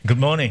Good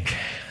morning.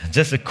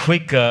 Just a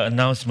quick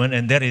announcement,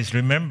 and that is,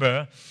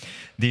 remember,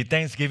 the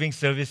Thanksgiving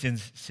service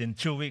is in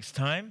 2 weeks'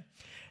 time,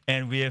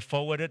 and we have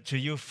forwarded to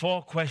you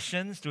 4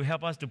 questions to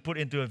help us to put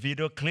into a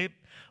video clip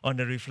on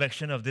the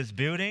reflection of this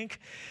building.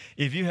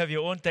 If you have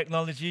your own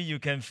technology, you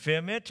can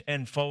film it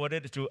and forward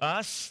it to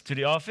us, to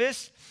the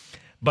office.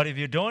 But if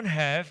you don't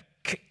have,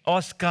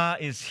 Oscar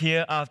is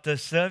here after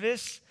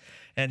service,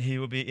 and he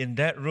will be in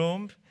that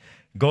room.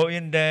 Go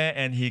in there,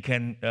 and he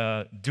can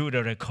do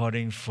the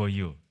recording for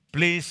you.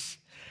 Please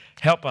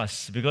help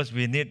us, because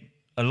we need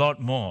a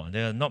lot more.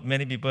 There are not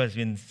many people have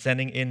been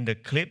sending in the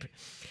clip,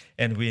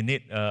 and we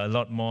need a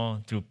lot more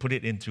to put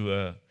it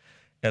into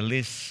at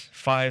least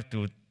 5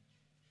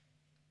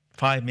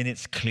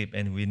 minutes clip,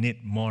 and we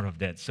need more of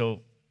that.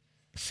 So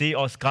see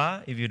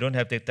Oscar if you don't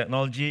have the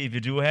technology. If you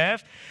do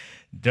have,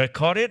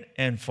 record it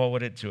and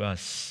forward it to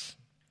us.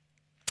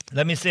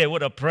 Let me say a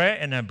word of prayer,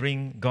 and I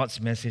bring God's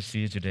message to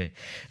you today.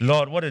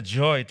 Lord, what a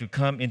joy to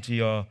come into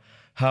your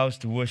house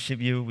to worship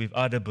you with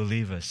other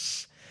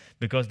believers,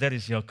 because that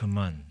is your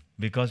command.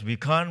 Because we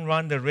can't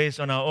run the race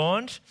on our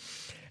own,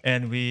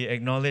 and we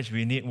acknowledge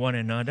we need one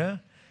another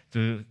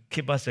to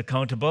keep us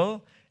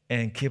accountable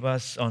and keep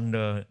us on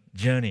the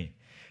journey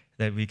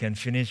that we can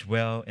finish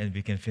well and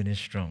we can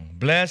finish strong.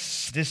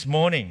 Bless this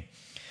morning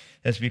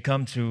as we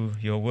come to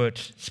your word.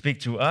 Speak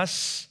to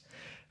us.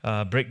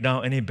 Break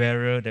down any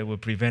barrier that will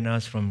prevent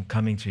us from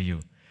coming to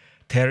you.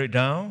 Tear it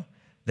down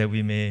that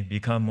we may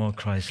become more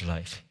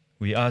Christ-like.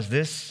 We ask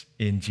this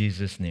in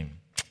Jesus' name.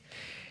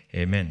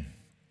 Amen.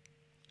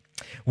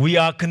 We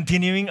are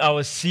continuing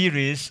our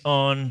series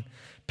on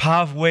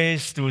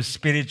pathways to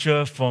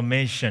spiritual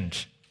formation.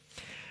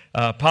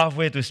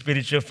 Pathway to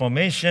spiritual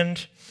formation,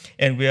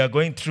 and we are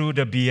going through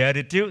the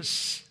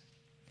Beatitudes.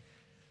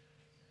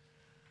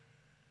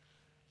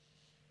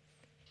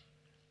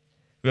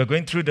 We are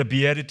going through the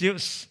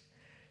Beatitudes,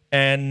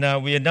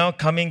 and we are now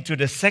coming to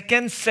the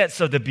second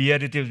sets of the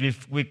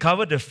Beatitudes. We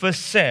covered the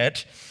first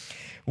set,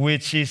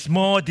 which is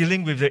more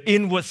dealing with the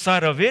inward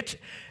side of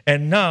it,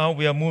 and now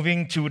we are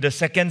moving to the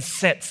second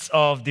sets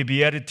of the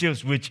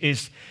Beatitudes, which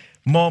is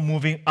more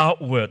moving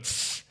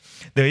outwards.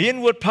 The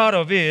inward part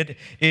of it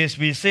is,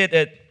 we said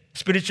that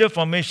spiritual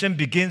formation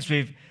begins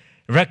with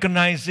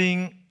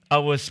recognizing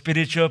our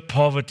spiritual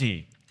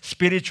poverty.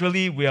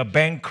 Spiritually, we are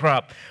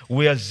bankrupt.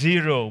 We are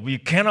zero. We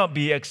cannot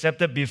be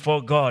accepted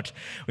before God.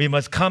 We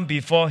must come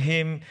before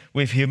Him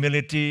with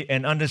humility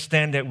and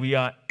understand that we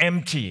are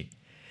empty.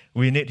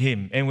 We need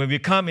Him. And when we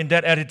come in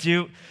that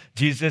attitude,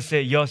 Jesus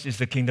said, yours is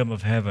the kingdom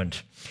of heaven.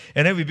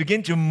 And then we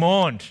begin to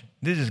mourn.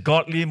 This is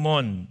godly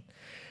mourn.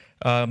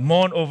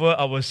 Mourn over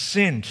our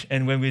sin.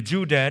 And when we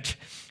do that,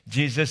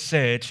 Jesus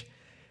said,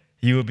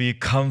 you will be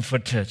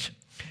comforted.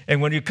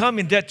 And when you come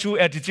in that true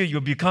attitude,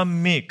 you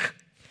become meek.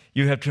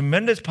 You have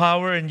tremendous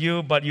power in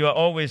you, but you are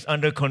always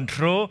under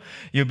control.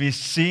 You'll be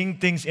seeing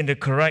things in the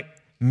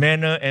correct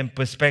manner and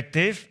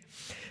perspective.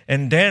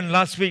 And then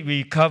last week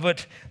we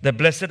covered that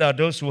blessed are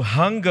those who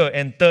hunger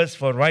and thirst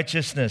for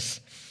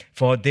righteousness,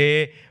 for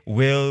they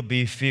will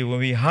be filled. When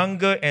we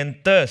hunger and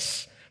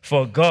thirst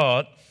for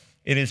God,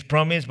 it is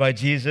promised by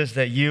Jesus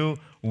that you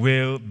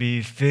will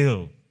be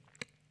filled.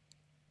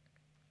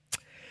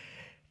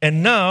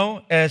 And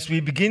now, as we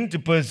begin to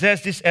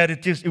possess these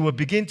attitudes, it will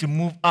begin to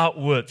move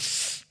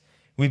outwards.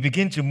 We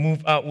begin to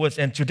move outwards.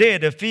 And today,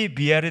 the 5th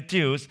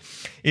Beatitudes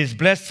is,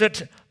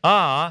 blessed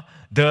are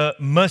the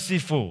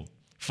merciful,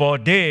 for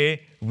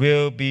they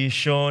will be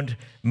shown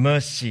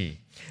mercy.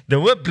 The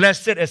word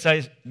blessed, as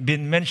I've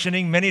been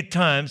mentioning many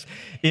times,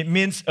 it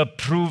means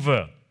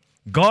approver.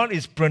 God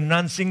is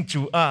pronouncing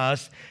to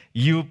us,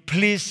 you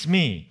please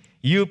me.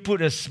 You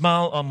put a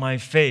smile on my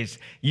face.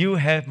 You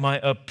have my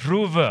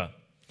approval.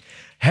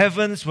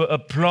 Heavens will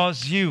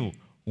applaud you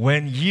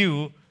when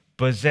you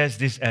possess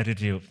this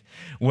attitude.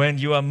 When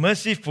you are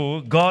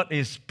merciful, God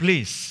is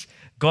pleased.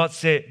 God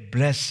said,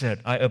 blessed,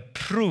 I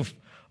approve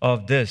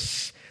of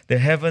this. The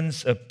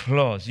heavens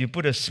applaud. You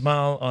put a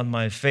smile on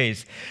my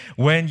face.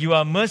 When you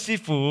are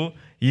merciful,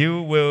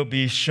 you will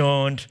be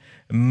shown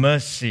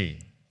mercy.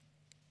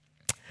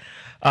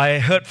 I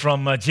heard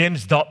from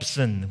James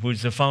Dobson, who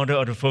is the founder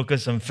of the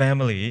Focus on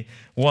Family,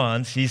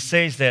 once. He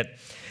says that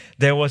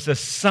there was a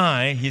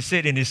sign, he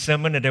said in his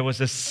sermon that there was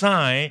a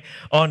sign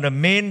on the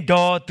main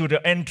door to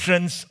the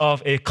entrance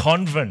of a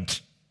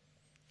convent.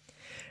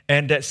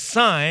 And that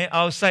sign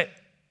outside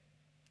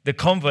the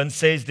convent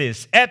says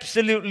this: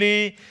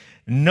 absolutely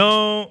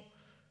no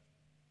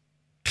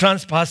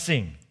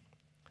trespassing.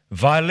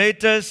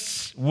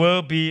 Violators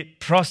will be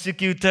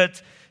prosecuted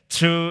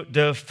to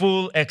the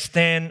full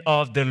extent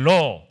of the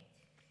law.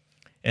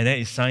 And then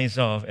it signs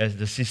off as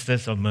the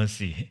Sisters of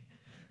Mercy.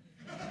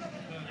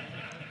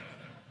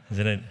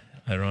 Isn't it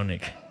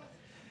ironic?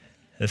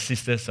 The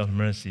Sisters of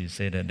Mercy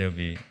say that there'll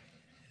be...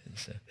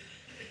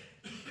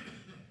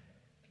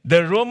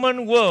 The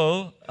Roman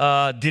world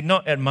did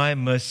not admire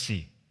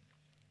mercy.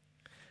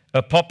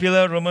 A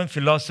popular Roman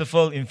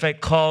philosopher, in fact,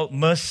 called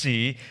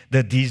mercy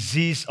the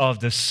disease of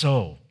the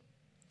soul.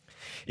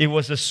 It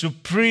was a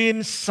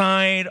supreme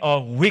sign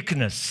of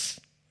weakness.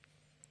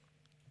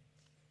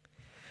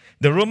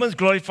 The Romans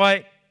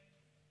glorified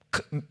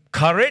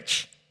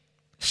courage,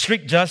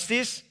 strict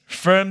justice,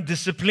 firm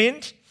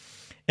discipline,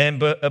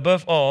 and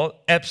above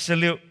all,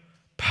 absolute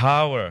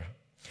power.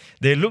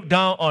 They looked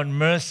down on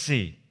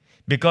mercy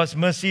because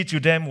mercy to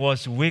them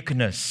was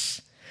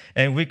weakness,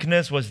 and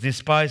weakness was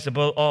despised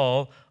above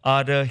all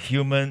other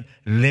human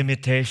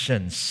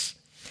limitations.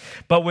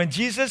 But when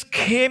Jesus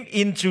came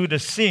into the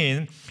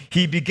scene,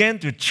 he began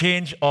to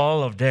change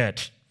all of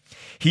that.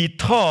 He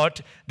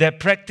taught that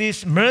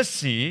practice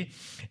mercy,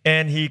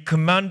 and he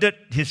commanded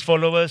his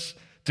followers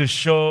to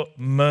show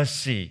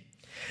mercy.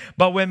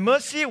 But when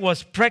mercy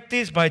was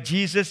practiced by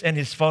Jesus and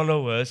his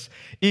followers,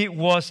 it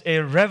was a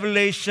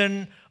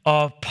revelation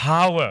of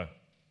power,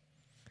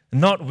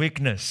 not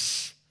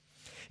weakness.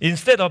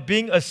 Instead of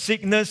being a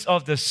sickness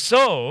of the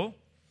soul,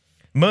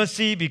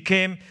 mercy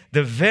became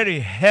the very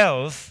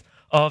health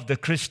of the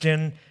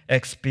Christian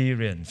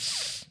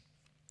experience.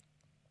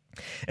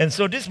 And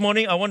so this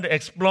morning, I want to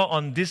explore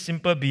on this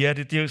simple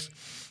Beatitudes.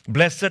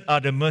 Blessed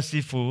are the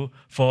merciful,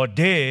 for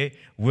they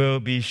will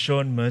be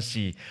shown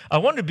mercy. I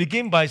want to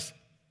begin by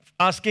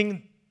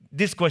asking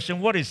this question,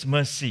 what is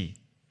mercy?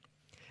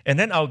 And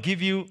then I'll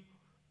give you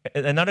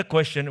another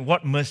question,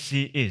 what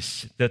mercy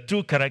is, the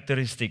two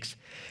characteristics.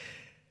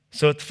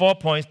 So 4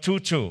 points,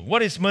 2.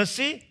 What is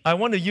mercy? I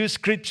want to use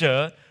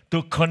scripture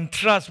to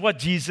contrast what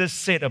Jesus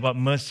said about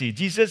mercy.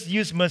 Jesus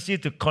used mercy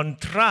to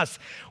contrast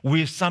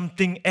with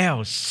something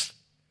else.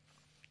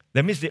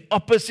 That means the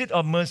opposite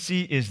of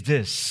mercy is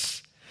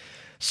this.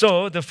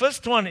 So the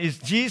first one is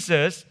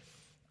Jesus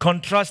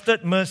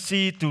contrasted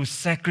mercy to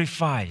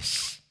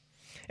sacrifice.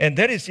 And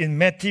that is in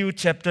Matthew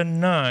chapter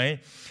 9.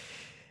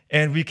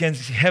 And we can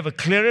have a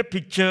clearer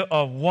picture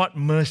of what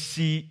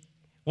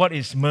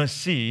is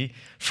mercy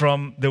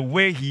from the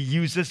way he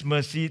uses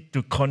mercy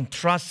to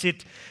contrast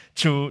it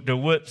to the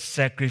word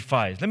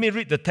sacrifice. Let me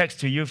read the text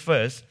to you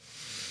first.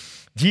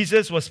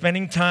 Jesus was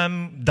spending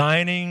time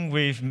dining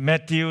with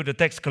Matthew, the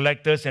tax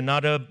collectors, and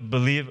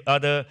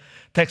other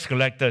tax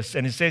collectors.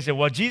 And it says that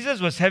while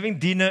Jesus was having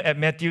dinner at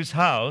Matthew's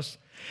house,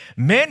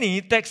 many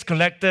tax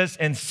collectors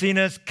and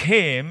sinners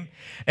came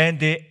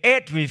and they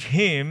ate with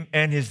him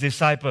and his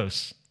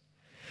disciples.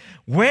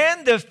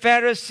 When the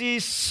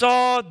Pharisees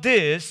saw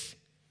this,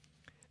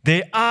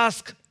 they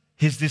asked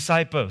his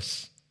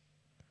disciples,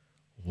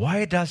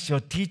 "Why does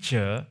your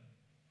teacher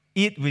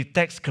eat with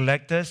tax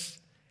collectors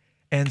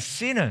and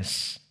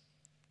sinners?"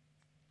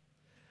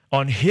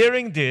 On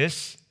hearing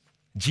this,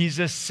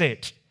 Jesus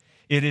said,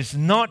 "It is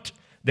not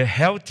the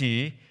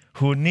healthy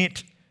who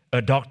need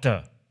a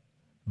doctor,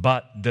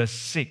 but the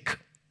sick.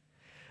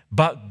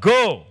 But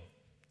go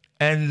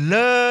and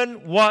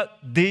learn what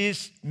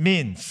this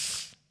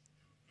means.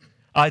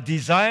 I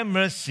desire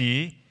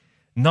mercy,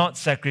 not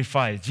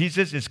sacrifice."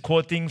 Jesus is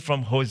quoting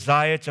from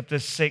Hosea chapter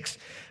 6,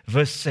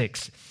 verse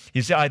 6.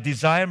 He said, "I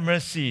desire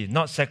mercy,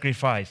 not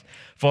sacrifice,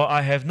 for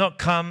I have not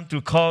come to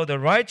call the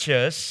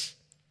righteous,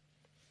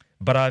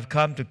 but I've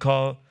come to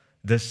call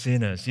the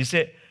sinners." He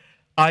said,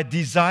 "I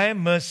desire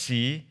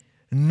mercy,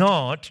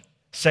 not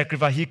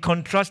sacrifice." He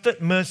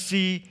contrasted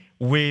mercy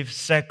with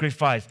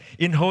sacrifice.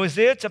 In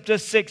Hosea chapter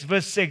 6,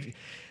 verse 6,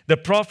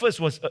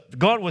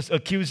 God was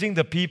accusing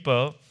the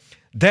people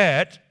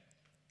that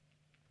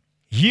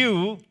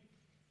your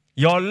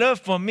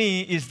love for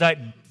me is like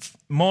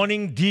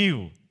morning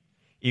dew.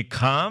 It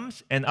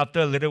comes, and after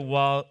a little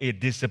while, it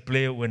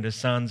disappears when the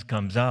sun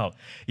comes out.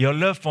 Your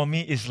love for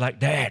me is like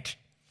that.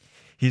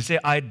 He said,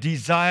 "I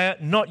desire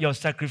not your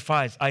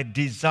sacrifice. I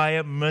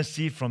desire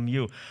mercy from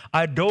you.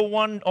 I don't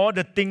want all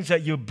the things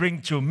that you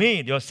bring to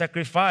me, your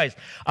sacrifice.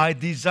 I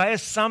desire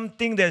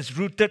something that's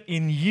rooted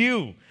in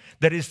you.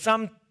 There is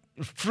some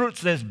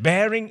fruits that's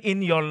bearing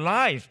in your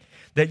life,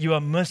 that you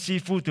are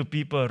merciful to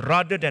people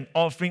rather than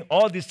offering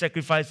all these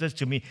sacrifices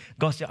to me."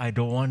 God said, "I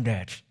don't want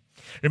that."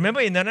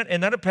 Remember in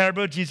another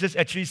parable, Jesus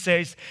actually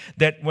says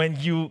that when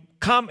you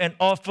come and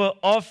offer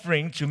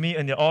offering to me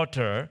on the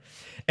altar,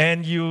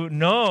 and you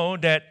know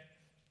that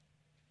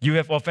you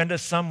have offended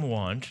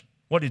someone,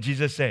 what did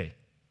Jesus say?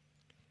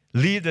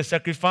 Leave the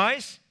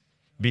sacrifice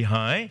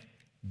behind,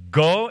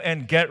 go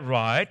and get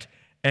right,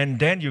 and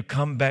then you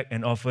come back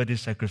and offer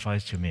this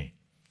sacrifice to me.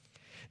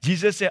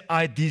 Jesus said,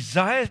 "I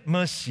desire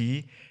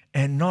mercy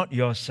and not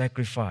your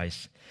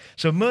sacrifice."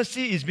 So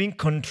mercy is being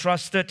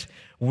contrasted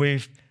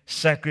with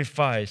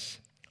sacrifice.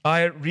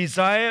 I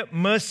desire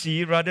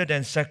mercy rather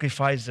than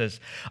sacrifices.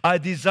 I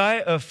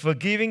desire a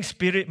forgiving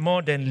spirit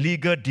more than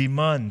legal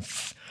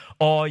demands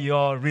or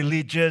your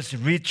religious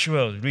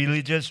rituals,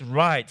 religious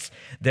rites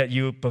that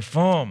you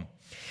perform.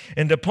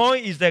 And the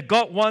point is that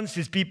God wants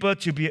his people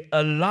to be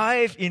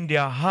alive in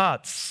their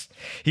hearts.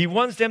 He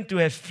wants them to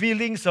have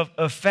feelings of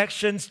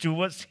affections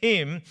towards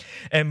him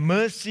and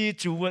mercy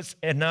towards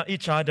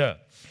each other.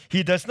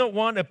 He does not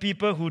want a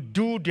people who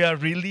do their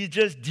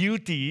religious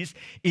duties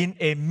in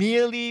a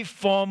merely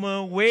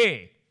formal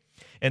way.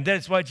 And that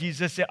is why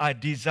Jesus said, "I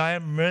desire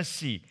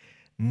mercy,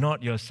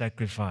 not your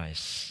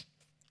sacrifice."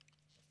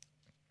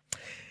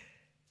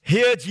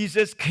 Here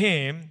Jesus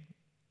came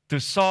to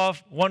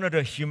solve one of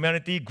the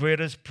humanity's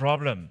greatest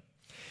problems.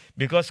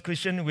 Because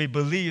Christian, we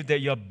believe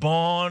that you're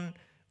born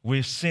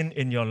with sin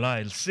in your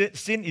life.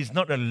 Sin is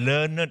not a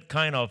learned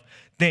kind of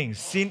thing.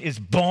 Sin is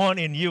born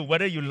in you,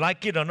 whether you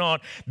like it or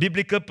not.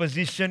 Biblical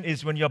position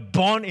is when you're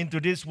born into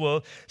this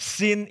world,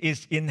 sin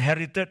is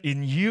inherited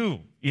in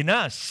you, in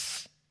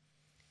us.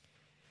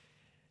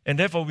 And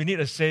therefore, we need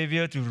a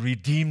Savior to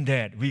redeem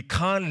that. We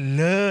can't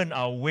learn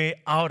our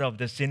way out of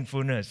the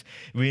sinfulness.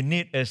 We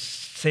need a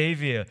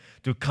Savior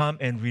to come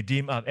and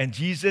redeem us. And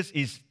Jesus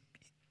is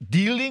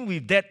dealing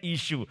with that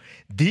issue,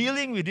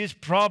 dealing with this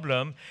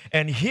problem.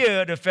 And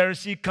here, the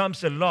Pharisee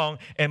comes along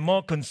and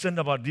more concerned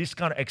about this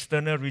kind of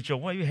external ritual.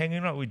 Why are you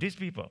hanging out with these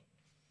people?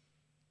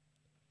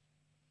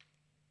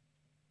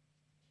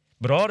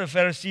 But all the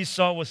Pharisees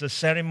saw was a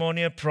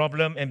ceremonial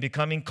problem and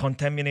becoming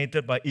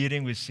contaminated by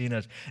eating with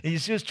sinners.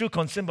 He's just too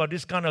concerned about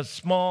this kind of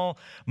small,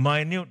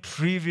 minute,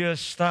 trivial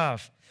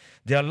stuff.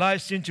 Their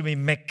lives seem to be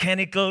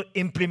mechanical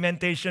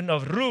implementation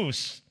of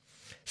rules.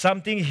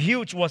 Something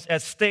huge was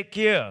at stake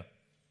here,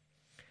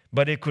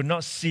 but they could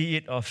not see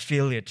it or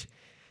feel it.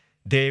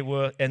 They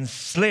were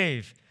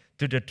enslaved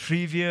to the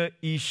trivial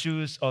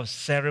issues of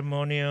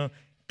ceremonial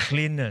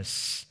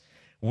cleanness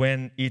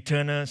when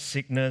eternal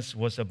sickness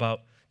was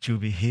about to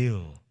be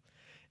healed.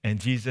 And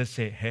Jesus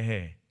said,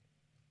 hey,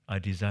 I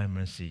desire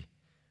mercy,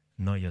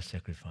 not your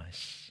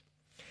sacrifice.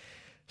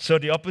 So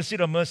the opposite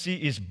of mercy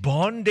is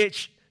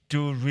bondage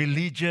to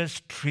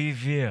religious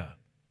trivia.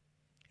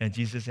 And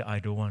Jesus said, I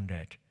don't want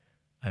that.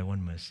 I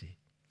want mercy.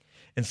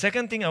 And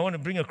second thing I want to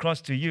bring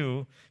across to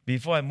you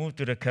before I move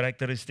to the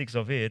characteristics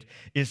of it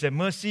is that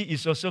mercy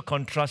is also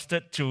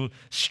contrasted to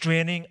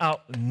straining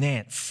out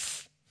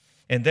nets.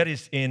 And that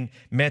is in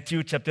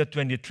Matthew chapter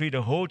 23,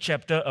 the whole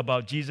chapter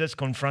about Jesus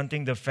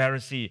confronting the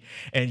Pharisee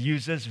and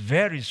uses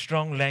very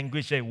strong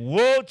language say,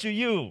 woe to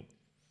you,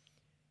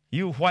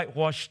 you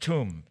whitewashed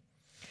tomb.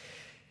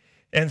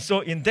 And so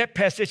in that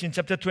passage in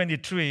chapter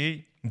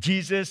 23,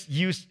 Jesus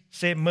used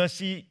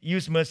mercy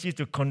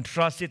to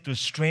contrast it to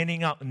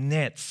straining out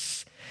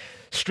nets.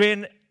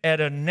 Strain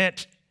at a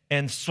net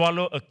and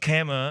swallow a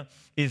camel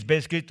is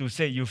basically to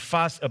say you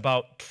fast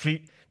about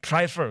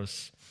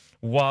trifles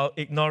while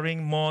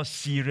ignoring more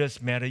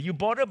serious matter. You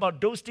bother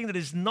about those things that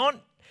is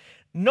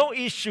no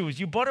issues.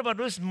 You bother about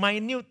those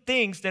minute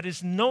things that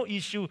is no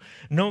issue,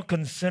 no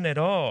concern at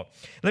all.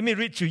 Let me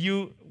read to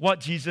you what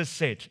Jesus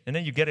said, and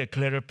then you get a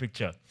clearer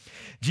picture.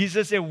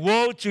 Jesus said,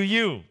 woe to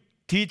you,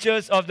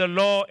 teachers of the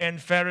law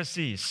and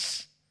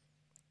Pharisees.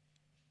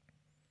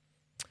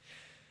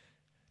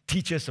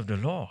 Teachers of the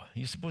law.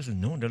 You're supposed to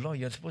know the law.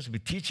 You're supposed to be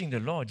teaching the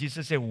law.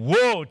 Jesus said,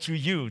 woe to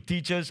you,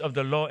 teachers of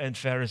the law and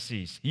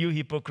Pharisees, you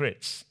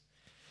hypocrites.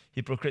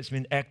 Hypocrites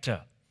mean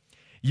actor.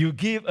 You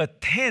give a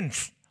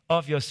tenth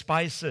of your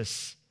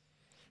spices.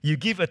 You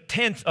give a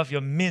tenth of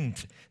your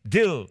mint,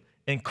 dill,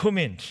 and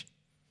cumin.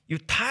 You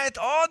tithe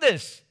all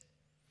this.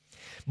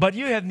 But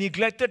you have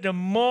neglected the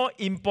more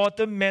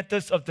important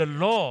matters of the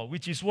law,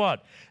 which is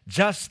what?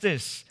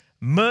 Justice,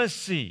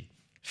 mercy,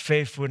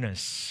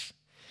 faithfulness.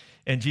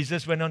 And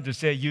Jesus went on to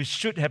say, you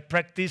should have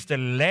practiced the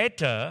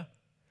latter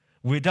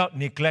without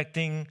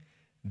neglecting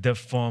the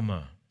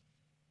former.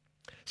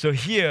 So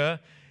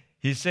here,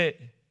 he said,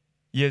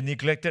 you have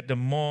neglected the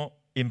more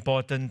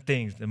important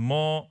things, the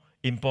more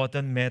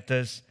important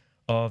matters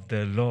of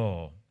the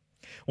law.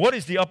 What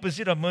is the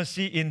opposite of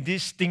mercy in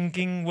these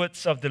stinking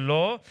words of the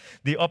law?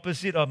 The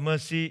opposite of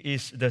mercy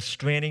is the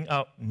straining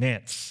out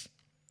nets.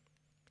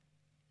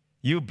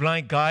 You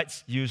blind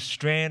guides, you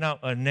strain out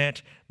a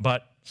net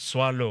but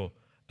swallow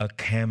a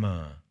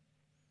camel.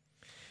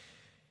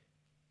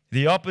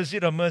 The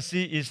opposite of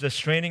mercy is the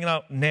straining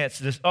out nets.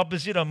 The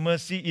opposite of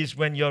mercy is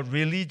when your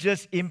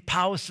religious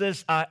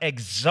impulses are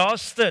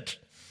exhausted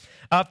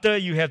after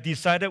you have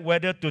decided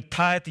whether to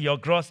tithe your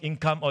gross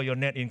income or your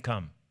net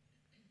income.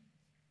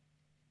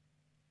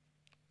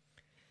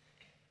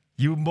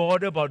 You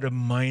bother about the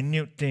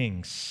minute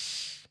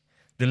things.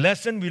 The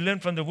lesson we learn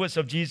from the words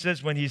of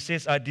Jesus when he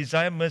says, I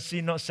desire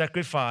mercy, not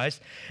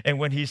sacrifice, and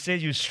when he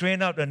says you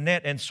strain out a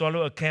net and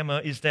swallow a camel,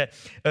 is that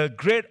a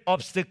great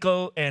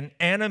obstacle and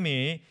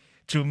enemy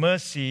to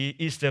mercy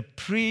is the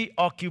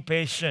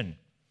preoccupation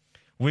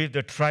with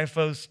the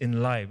trifles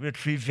in life, with the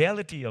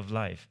triviality of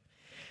life.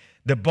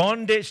 The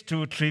bondage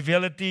to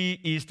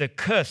triviality is the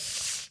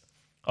curse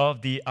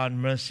of the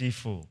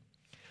unmerciful.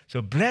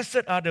 So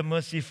blessed are the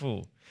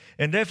merciful.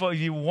 And therefore, if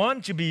you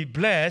want to be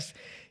blessed,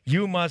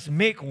 you must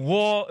make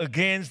war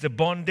against the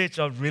bondage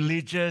of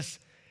religious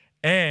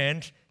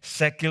and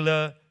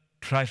secular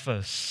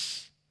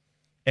trifles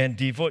and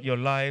devote your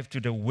life to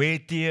the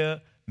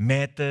weightier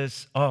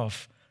matters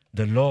of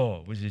the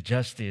law, which is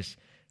justice,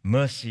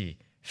 mercy,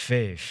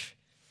 faith.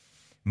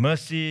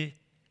 Mercy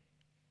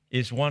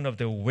is one of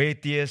the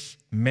weightiest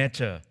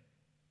matter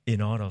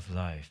in all of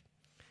life.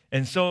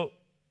 And so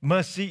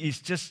mercy is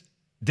just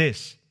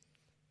this,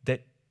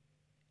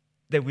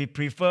 that we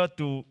prefer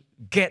to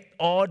get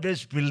all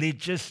these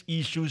religious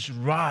issues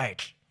right.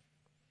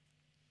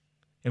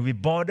 And we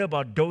bother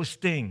about those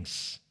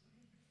things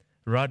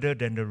rather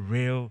than the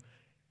real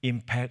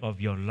impact of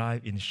your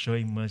life in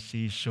showing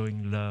mercy,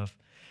 showing love,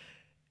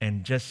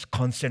 and just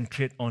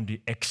concentrate on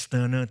the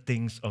external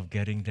things of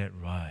getting that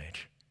right.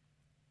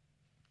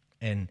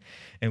 And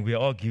we're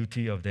all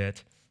guilty of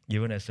that,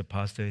 even as a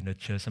pastor in the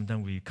church.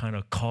 Sometimes we kind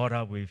of caught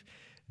up with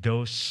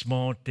those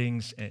small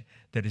things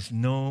that is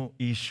no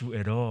issue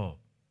at all.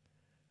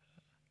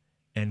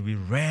 And we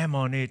ram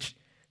on it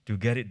to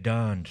get it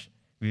done.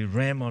 We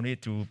ram on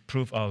it to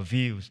prove our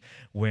views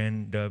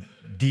when the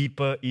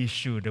deeper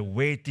issue, the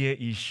weightier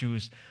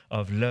issues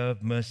of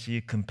love,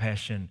 mercy,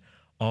 compassion,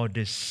 all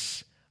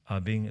this are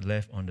being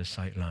left on the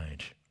sideline.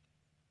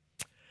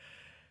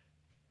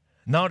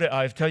 Now that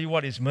I've told you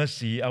what is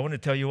mercy, I want to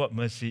tell you what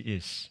mercy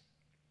is.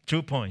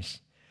 2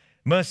 points.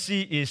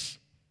 Mercy is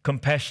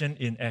compassion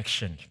in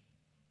action.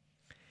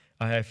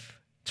 I have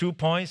 2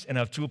 points and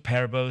I have 2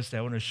 parables that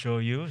I want to show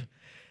you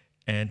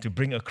and to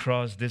bring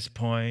across this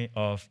point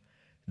of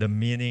the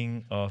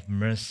meaning of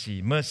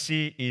mercy.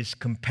 Mercy is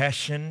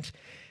compassion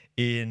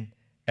in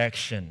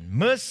action.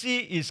 Mercy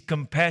is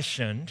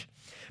compassion,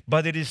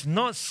 but it is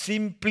not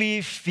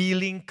simply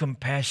feeling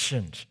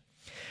compassion,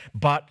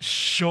 but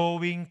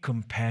showing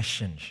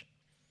compassion.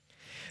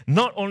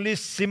 Not only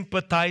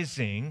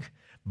sympathizing,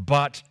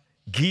 but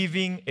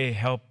giving a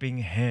helping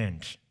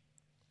hand.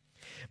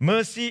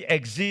 Mercy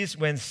exists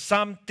when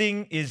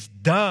something is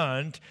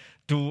done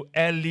to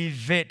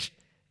alleviate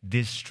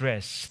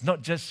distress,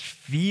 not just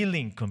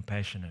feeling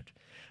compassionate,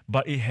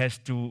 but it has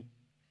to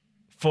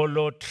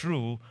follow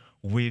through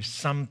with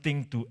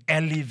something to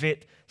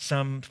alleviate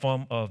some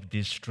form of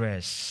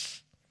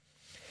distress.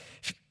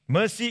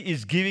 Mercy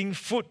is giving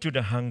food to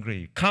the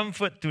hungry,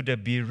 comfort to the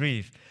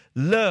bereaved,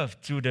 love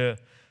to the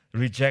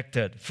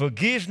rejected,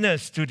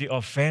 forgiveness to the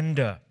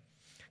offender,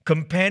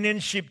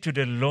 companionship to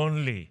the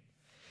lonely.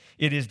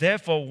 It is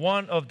therefore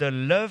one of the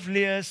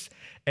loveliest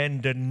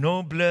and the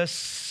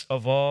noblest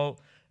of all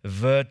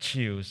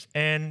virtues.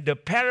 And the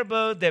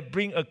parable that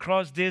brings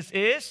across this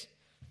is,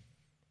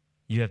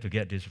 you have to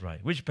get this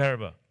right. Which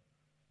parable?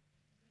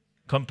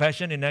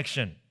 Compassion in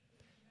action.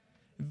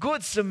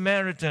 Good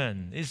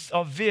Samaritan. It's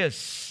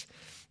obvious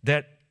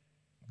that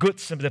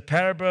the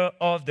parable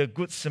of the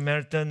Good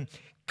Samaritan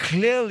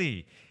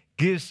clearly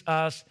gives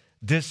us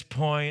this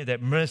point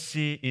that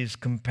mercy is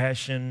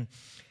compassion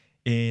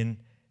in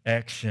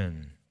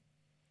action.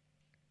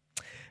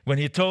 When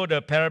he told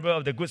the parable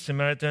of the Good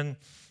Samaritan,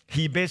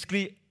 he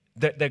basically,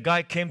 the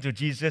guy came to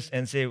Jesus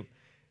and said,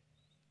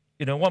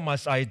 what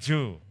must I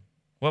do?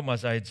 What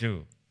must I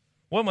do?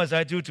 What must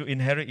I do to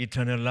inherit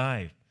eternal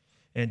life?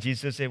 And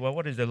Jesus said, well,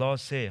 what does the law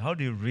say? How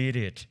do you read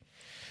it?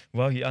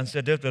 Well, he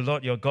answered, love the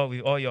Lord your God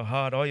with all your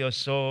heart, all your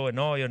soul, and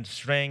all your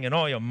strength, and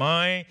all your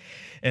mind,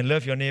 and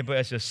love your neighbor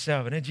as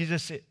yourself. And then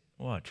Jesus said,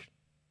 what?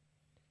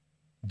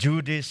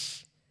 Do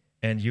this,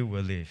 and you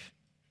will live.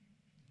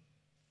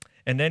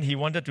 And then he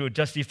wanted to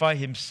justify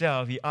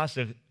himself. He asked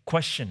a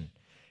question.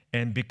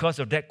 And because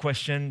of that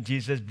question,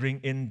 Jesus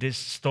brings in this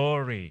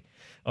story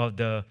of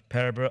the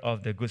parable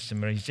of the Good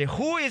Samaritan. He said,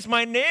 who is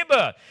my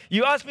neighbor?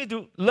 You asked me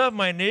to love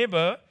my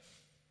neighbor,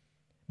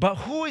 but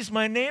who is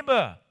my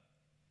neighbor?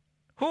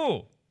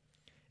 Who?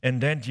 And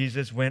then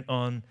Jesus went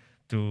on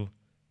to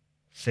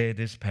say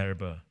this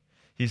parable.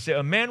 He said,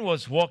 a man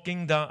was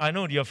walking down. I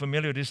know you're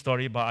familiar with this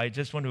story, but I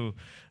just want to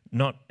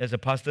not, as a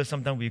pastor,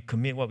 sometimes we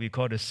commit what we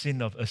call the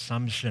sin of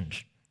assumption.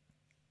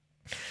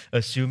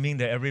 Assuming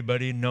that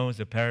everybody knows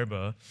the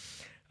parable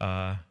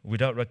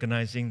without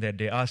recognizing that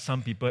there are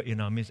some people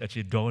in our midst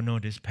actually don't know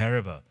this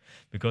parable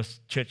because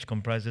church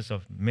comprises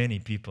of many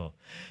people.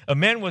 A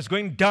man was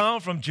going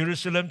down from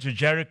Jerusalem to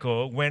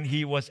Jericho when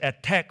he was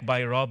attacked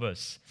by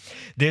robbers.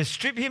 They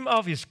stripped him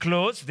of his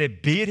clothes, they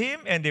beat him,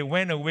 and they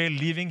went away,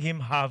 leaving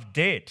him half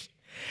dead.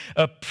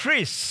 A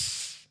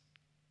priest,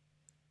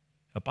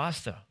 a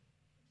pastor,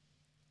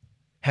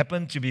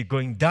 happened to be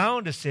going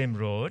down the same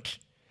road,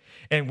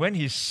 and when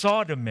he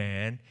saw the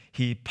man,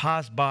 he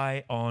passed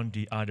by on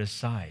the other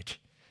side.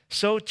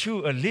 So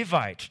too a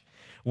Levite,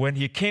 when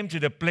he came to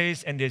the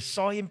place and they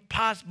saw him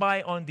pass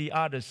by on the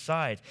other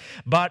side.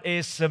 But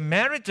a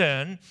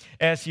Samaritan,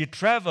 as he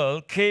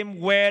traveled, came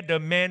where the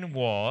man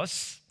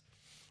was,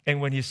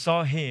 and when he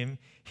saw him,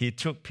 he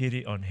took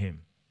pity on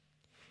him.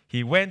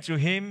 He went to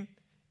him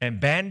and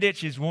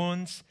bandaged his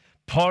wounds,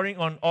 pouring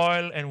on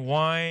oil and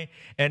wine,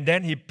 and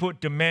then he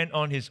put the man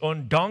on his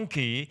own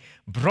donkey,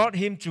 brought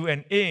him to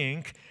an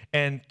inn,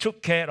 and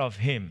took care of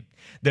him.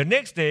 The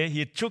next day,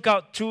 he took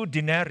out 2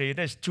 denarii,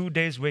 that's 2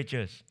 days'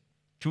 wages.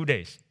 2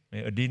 days.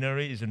 A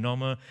denarii is a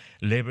normal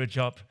labor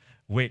job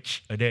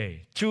wage a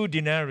day. 2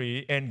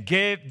 denarii, and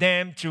gave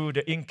them to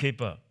the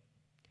innkeeper.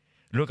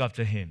 Look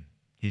after him,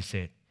 he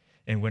said,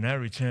 and when I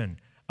return,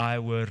 I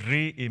will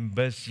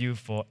reimburse you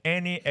for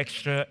any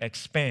extra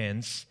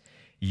expense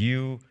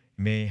you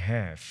may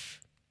have.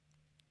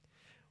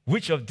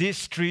 Which of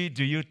these 3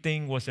 do you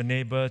think was a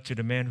neighbor to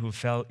the man who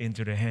fell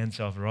into the hands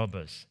of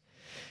robbers?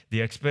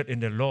 The expert in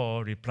the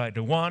law replied,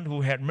 the one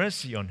who had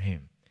mercy on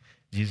him.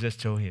 Jesus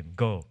told him,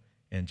 go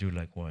and do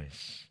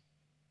likewise.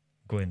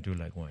 Go and do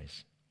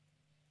likewise.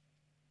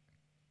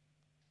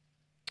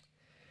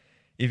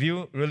 If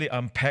you really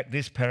unpack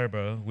this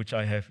parable, which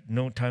I have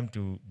no time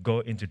to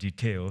go into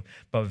detail,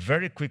 but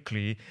very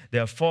quickly,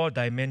 there are 4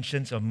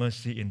 dimensions of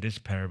mercy in this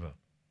parable.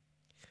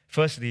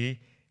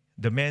 Firstly,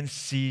 the man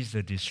sees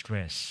the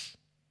distress.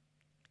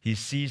 He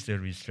sees the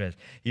distress.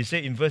 He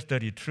said in verse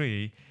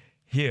 33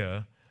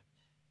 here,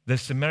 the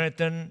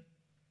Samaritan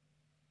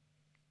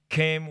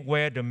came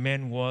where the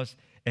man was,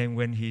 and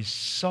when he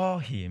saw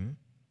him,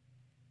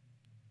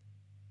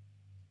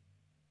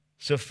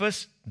 so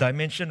first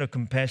dimension of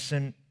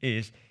compassion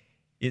is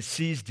it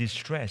sees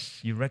distress.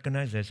 You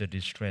recognize there's a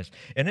distress.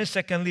 And then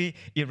secondly,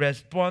 it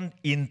responds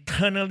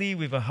internally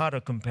with a heart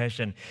of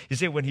compassion. He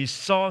said when he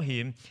saw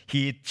him,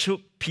 he took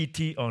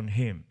pity on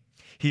him.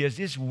 He has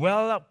this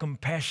well-up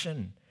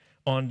compassion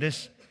on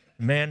this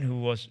man who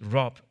was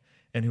robbed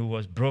and who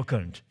was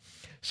broken.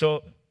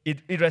 So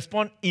it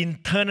responds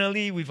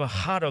internally with a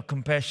heart of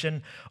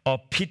compassion or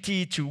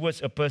pity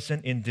towards a person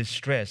in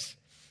distress.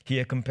 He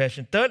had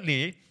compassion.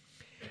 Thirdly,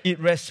 it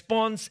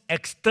responds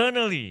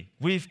externally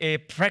with a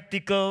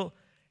practical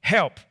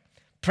help,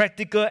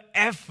 practical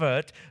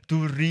effort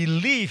to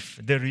relieve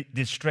the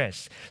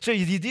distress. So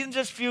he didn't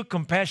just feel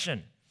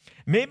compassion.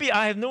 Maybe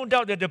I have no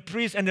doubt that the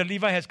priest and the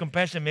Levite has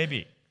compassion,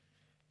 maybe.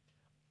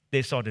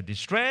 They saw the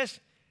distress.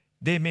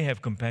 They may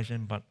have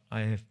compassion, but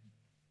I have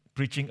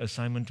preaching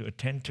assignment to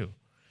attend to.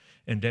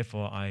 And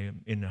therefore, I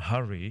am in a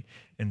hurry.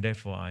 And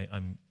therefore,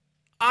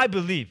 I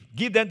believe,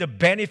 give them the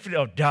benefit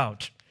of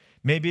doubt.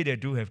 Maybe they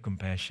do have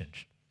compassion.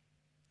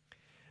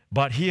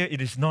 But here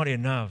it is not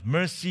enough.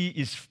 Mercy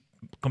is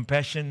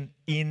compassion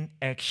in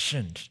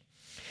action.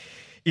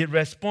 It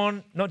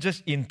responds not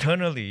just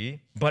internally,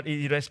 but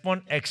it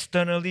responds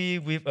externally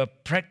with a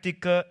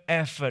practical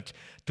effort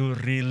to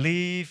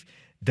relieve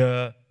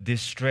the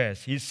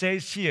distress. He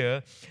says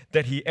here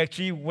that he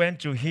actually went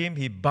to him,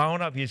 he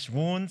bound up his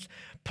wounds,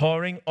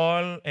 pouring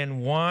oil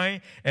and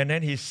wine, and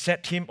then he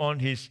set him on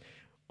his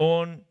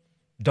own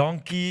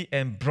donkey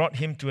and brought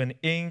him to an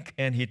inn,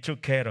 and he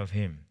took care of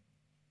him.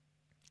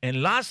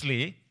 And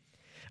lastly,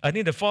 I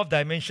think the 4th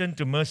dimension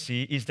to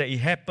mercy is that it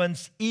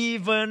happens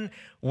even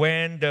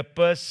when the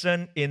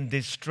person in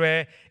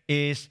distress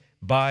is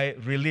by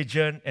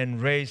religion and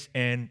race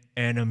an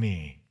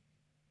enemy.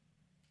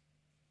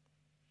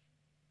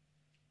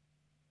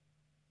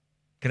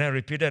 Can I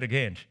repeat that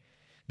again?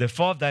 The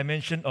 4th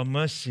dimension of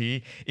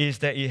mercy is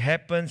that it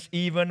happens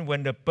even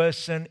when the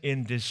person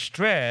in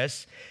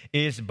distress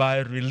is by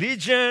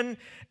religion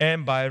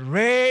and by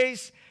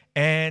race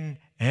an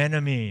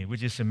enemy,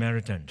 which is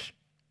Samaritan.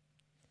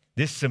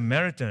 This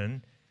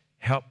Samaritan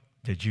helped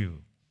the Jew.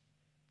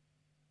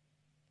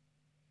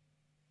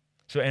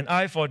 So an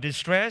eye for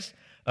distress,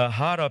 a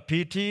heart of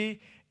pity,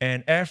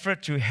 an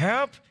effort to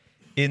help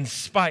in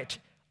spite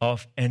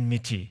of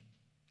enmity.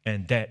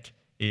 And that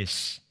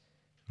is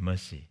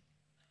mercy.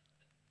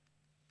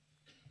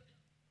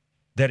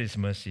 That is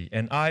mercy.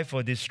 An eye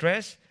for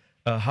distress,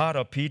 a heart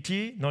of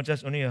pity, not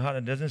just only a heart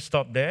that doesn't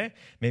stop there.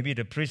 Maybe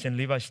the priest and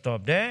Levite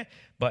stop there,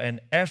 but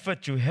an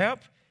effort to help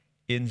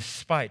in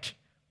spite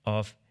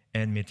of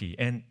enmity.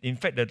 And in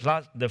fact, the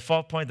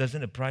 4th point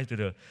doesn't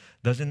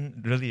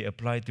really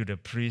apply to the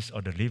priest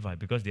or the Levite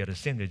because they are the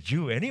same, the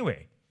Jew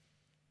anyway.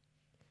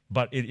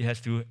 But it has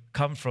to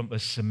come from a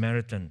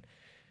Samaritan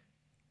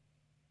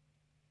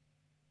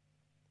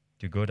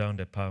to go down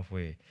the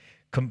pathway.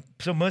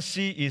 So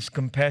mercy is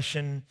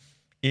compassion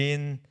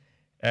in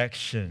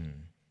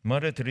action.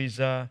 Mother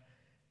Teresa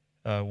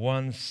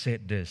once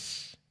said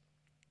this.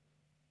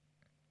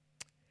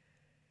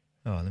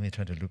 Oh, let me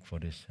try to look for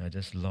this. I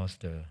just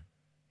lost the...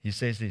 He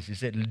says this. He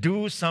said,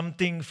 do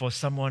something for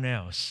someone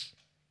else.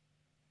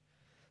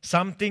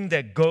 Something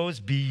that goes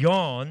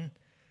beyond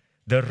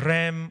the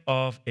realm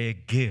of a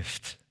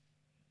gift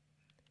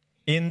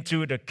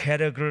into the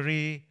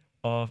category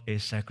of a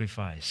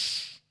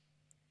sacrifice.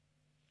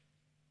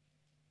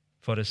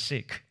 For the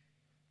sick,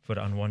 for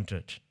the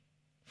unwanted,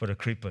 for the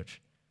crippled,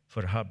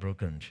 for the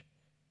heartbroken,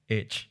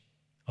 aged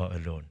or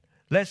alone.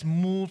 Let's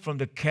move from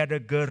the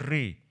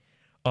category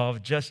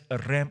of just a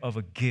realm of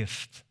a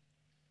gift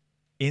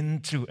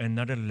into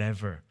another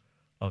level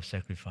of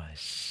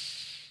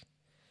sacrifice.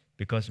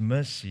 Because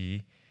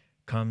mercy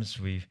comes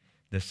with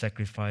the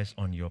sacrifice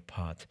on your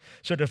part.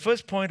 So the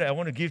first point that I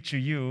want to give to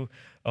you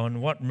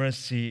on what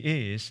mercy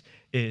is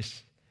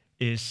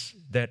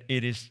that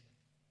it is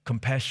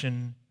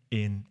compassion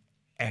in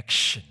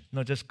action.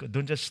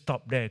 Don't just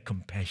stop there,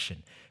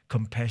 compassion.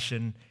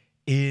 Compassion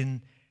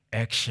in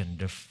action.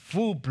 The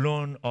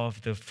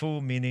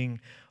full meaning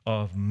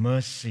of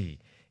mercy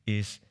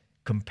is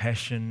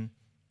compassion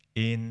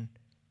in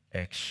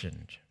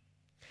action.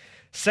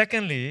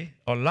 Secondly,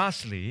 or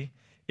lastly,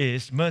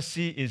 is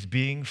mercy is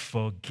being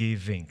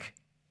forgiving.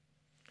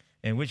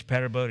 And which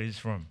parable is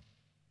from?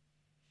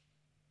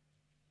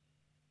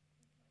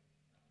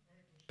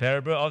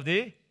 Parable of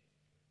the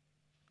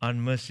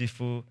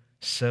unmerciful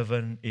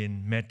servant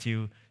in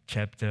Matthew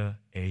chapter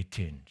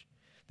 18.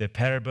 The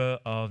parable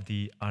of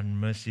the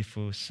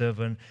unmerciful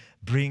servant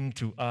bring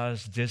to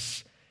us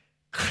this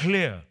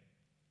clear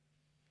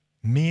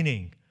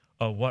meaning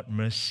of what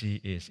mercy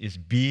is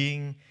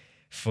being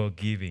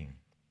forgiving.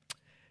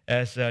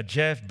 As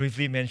Jeff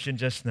briefly mentioned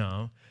just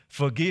now,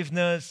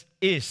 forgiveness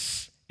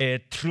is a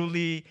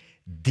truly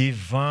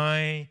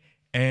divine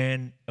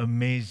and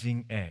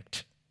amazing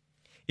act.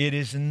 It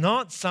is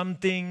not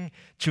something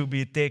to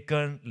be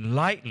taken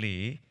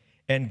lightly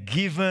and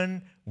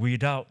given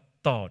without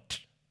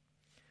thought,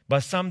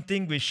 but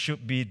something which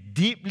should be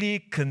deeply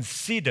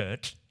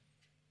considered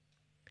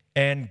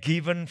and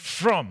given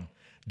from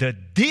the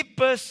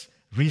deepest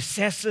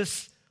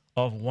recesses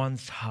of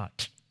one's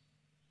heart.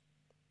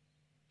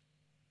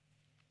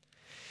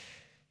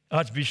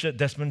 Archbishop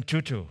Desmond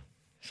Tutu,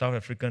 South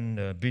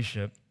African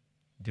bishop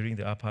during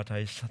the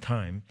apartheid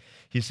time,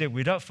 he said,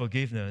 without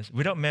forgiveness,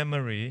 without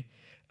memory,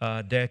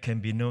 there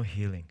can be no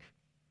healing.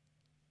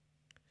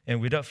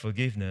 And without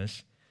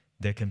forgiveness,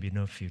 there can be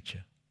no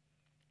future.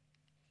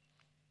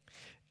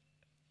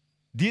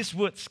 These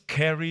words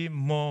carry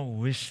more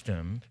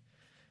wisdom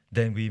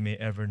than we may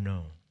ever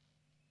know.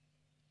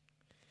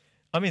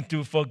 I mean,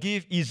 to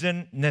forgive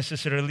isn't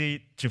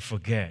necessarily to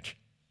forget.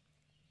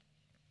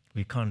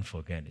 We can't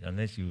forget it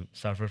unless you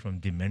suffer from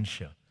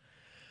dementia.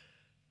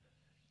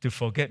 To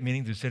forget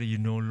meaning to say that you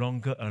no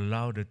longer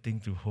allow the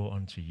thing to hold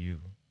on to you.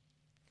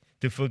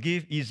 To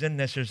forgive isn't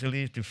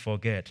necessarily to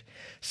forget.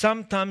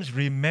 Sometimes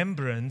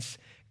remembrance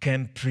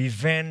can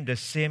prevent the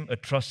same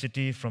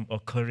atrocity from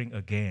occurring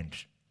again.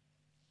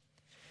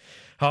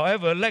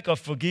 However, lack of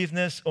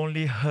forgiveness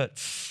only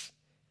hurts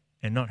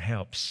and not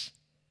helps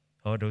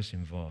all those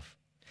involved.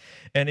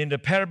 And in the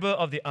parable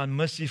of the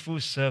unmerciful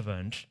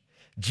servant,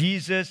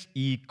 Jesus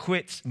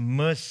equates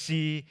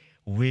mercy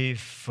with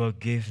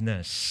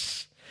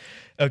forgiveness.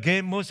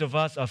 Again, most of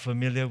us are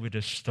familiar with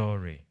the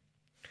story.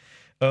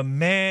 A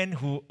man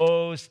who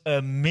owes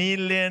 $1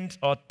 million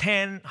or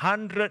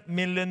 100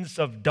 millions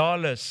of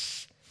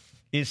dollars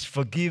is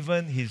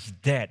forgiven his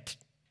debt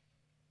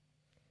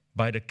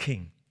by the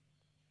king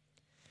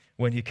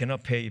when he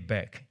cannot pay it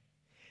back.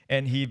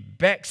 And he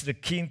begs the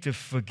king to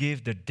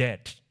forgive the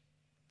debt.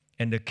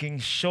 And the king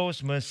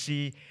shows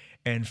mercy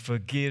and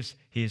forgives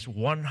his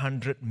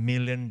 $100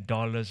 million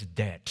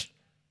debt.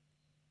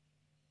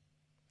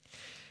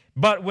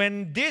 But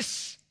when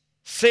this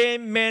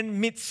same man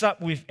meets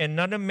up with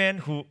another man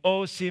who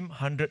owes him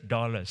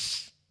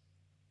 $100,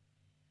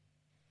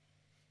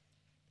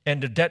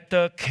 and the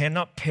debtor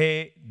cannot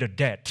pay the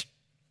debt,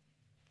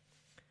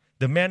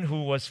 the man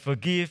who was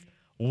forgiven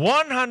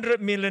 $100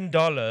 million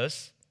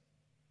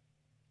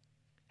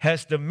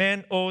has the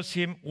man owes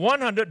him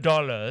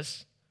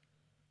 $100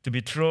 to be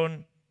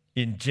thrown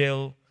in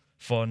jail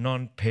for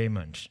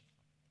non-payment.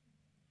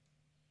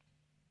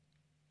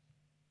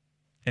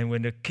 And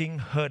when the king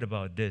heard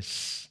about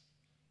this,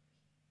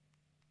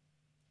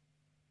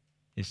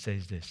 it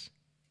says this.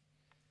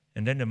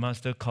 And then the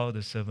master called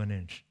the servant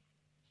in.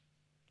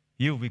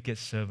 You wicked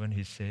servant,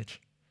 he said,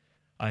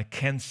 I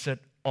canceled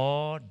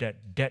all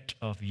that debt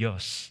of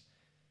yours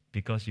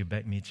because you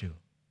begged me to.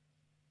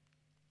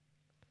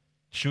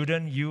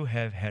 Shouldn't you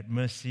have had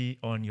mercy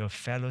on your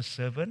fellow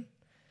servant,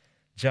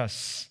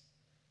 just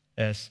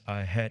as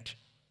I had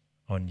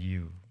on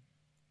you?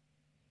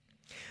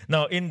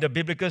 Now, in the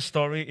biblical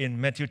story in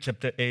Matthew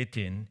chapter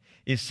 18,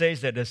 it says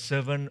that the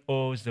servant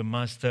owes the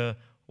master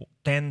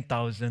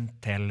 10,000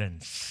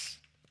 talents.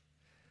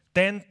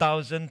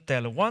 10,000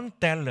 talents. 1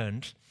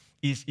 talent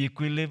is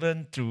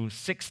equivalent to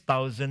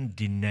 6,000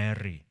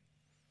 denarii,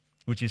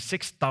 which is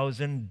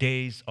 6,000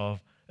 days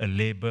of a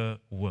labor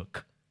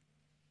work.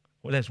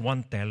 Well, that's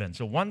 1 talent.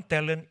 So 1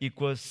 talent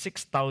equals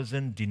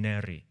 6,000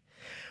 denarii.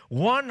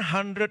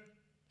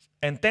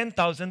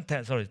 10,000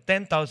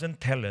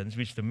 talents,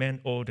 which the man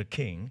owed the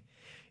king,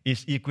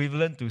 is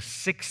equivalent to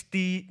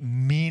 60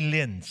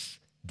 million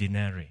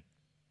denarii.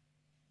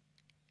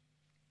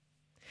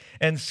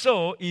 And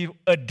so, if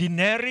a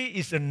denarii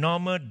is a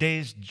normal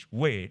day's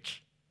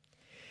wage,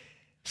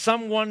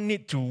 someone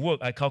need to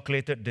work, I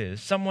calculated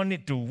this, someone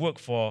need to work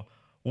for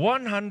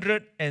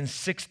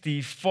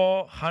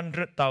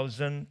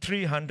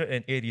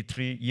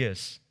 164,383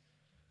 years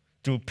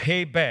to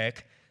pay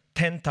back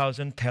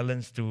 10,000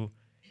 talents to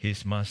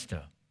his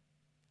master.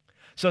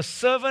 So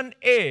servant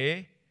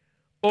A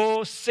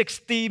owed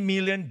 60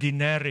 million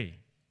denarii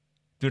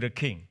to the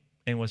king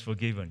and was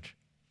forgiven.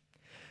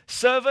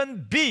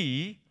 Servant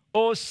B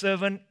owed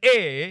servant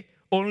A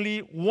only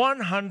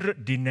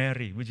 100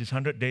 denarii, which is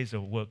 100 days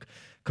of work,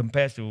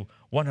 compared to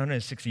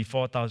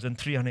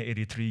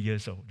 164,383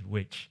 years of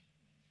wage.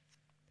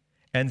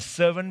 And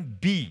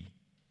servant B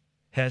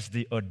has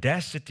the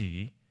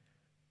audacity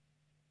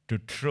to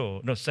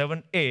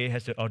servant A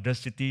has the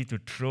audacity to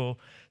throw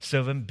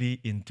servant B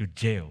into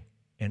jail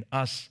and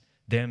ask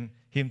him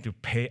to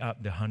pay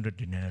up the 100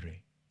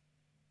 denarii.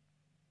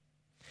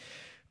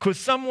 Could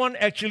someone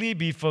actually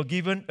be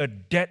forgiven a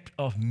debt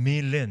of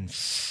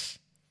millions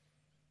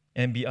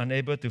and be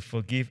unable to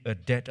forgive a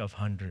debt of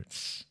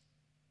hundreds?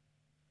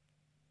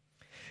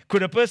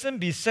 Could a person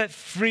be set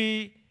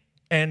free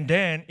and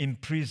then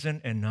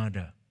imprison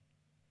another?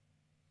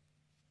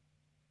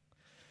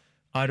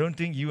 I don't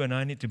think you and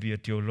I need to be a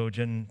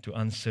theologian to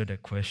answer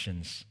that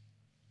questions.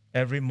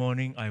 every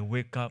morning I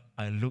wake up,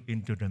 I look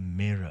into the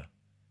mirror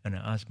and I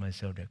ask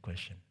myself that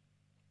question.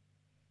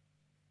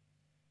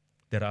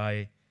 That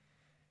I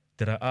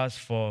ask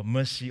for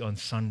mercy on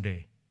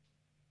Sunday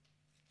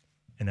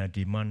and I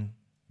demand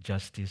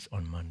justice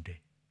on Monday.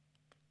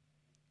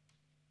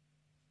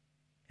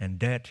 And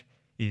that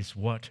is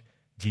what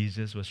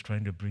Jesus was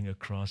trying to bring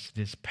across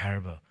this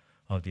parable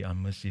of the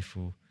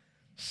unmerciful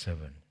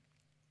servant.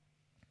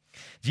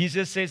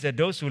 Jesus says that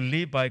those who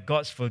live by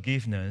God's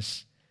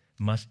forgiveness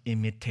must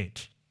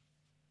imitate.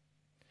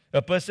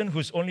 A person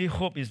whose only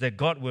hope is that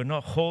God will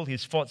not hold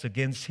his faults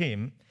against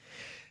him,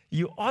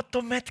 you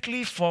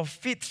automatically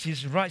forfeit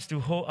his rights to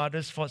hold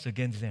others' faults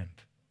against them.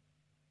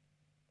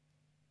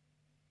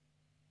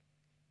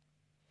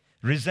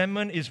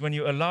 Resentment is when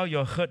you allow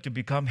your hurt to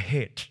become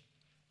hate.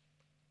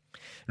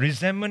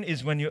 Resentment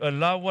is when you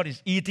allow what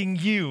is eating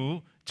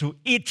you to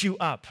eat you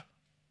up.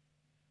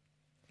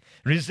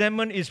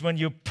 Resentment is when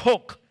you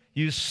poke,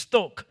 you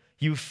stoke,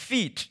 you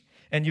feed,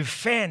 and you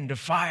fan the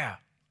fire,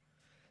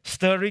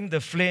 stirring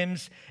the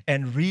flames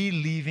and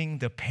reliving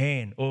the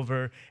pain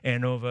over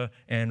and over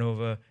and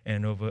over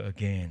and over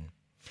again.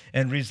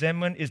 And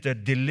resentment is the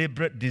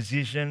deliberate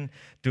decision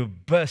to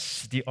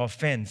burst the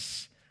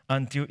offense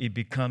until it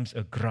becomes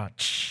a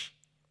grudge.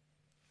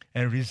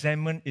 And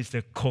resentment is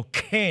the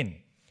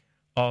cocaine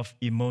of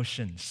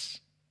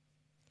emotions.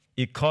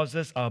 It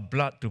causes our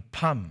blood to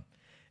pump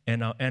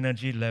and our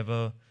energy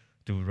level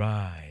to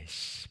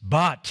rise.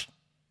 But,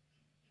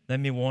 let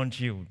me warn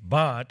you,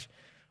 but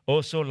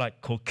also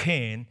like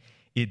cocaine,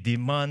 it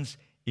demands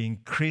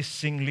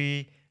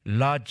increasingly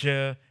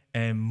larger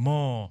and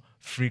more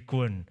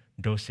frequent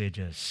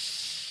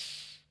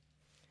dosages.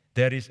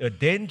 There is a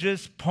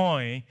dangerous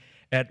point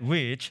at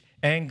which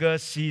anger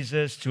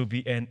ceases to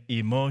be an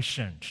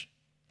emotion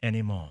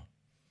anymore,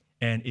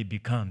 and it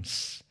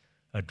becomes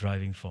a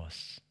driving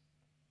force.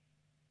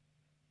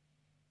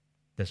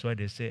 That's why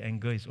they say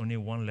anger is only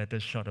one letter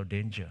short of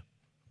danger.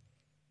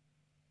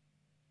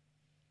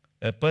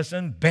 A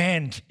person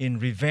bent in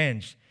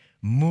revenge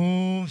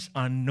moves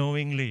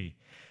unknowingly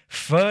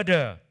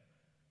further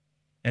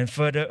and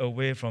further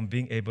away from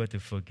being able to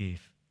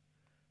forgive.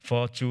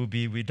 For to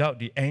be without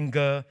the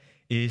anger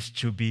is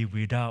to be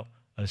without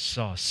a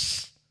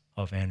source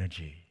of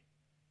energy.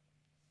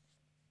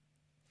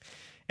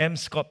 M.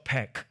 Scott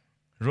Peck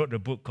wrote a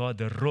book called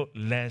The Road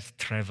Less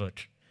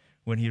Traveled.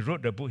 When he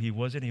wrote the book, he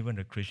wasn't even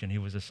a Christian. He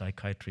was a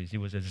psychiatrist. He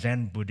was a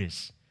Zen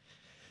Buddhist.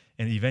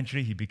 And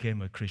eventually he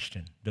became a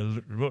Christian.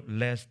 The road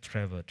less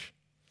traveled.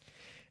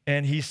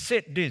 And he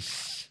said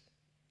this.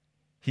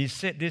 He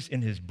said this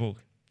in his book.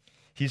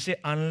 He said,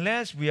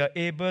 unless we are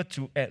able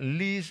to at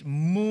least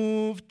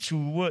move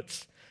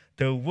towards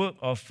the work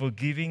of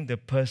forgiving the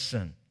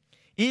person,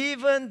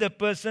 even the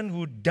person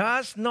who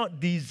does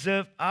not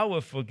deserve our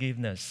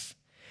forgiveness,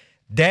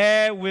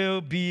 there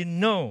will be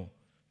no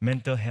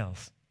mental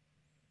health.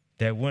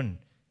 There won't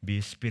be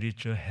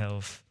spiritual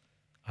health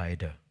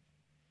either.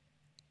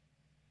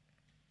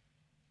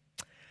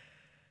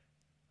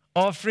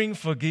 Offering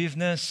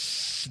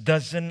forgiveness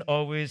doesn't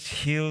always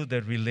heal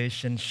the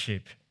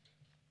relationship,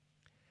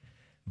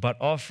 but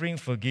offering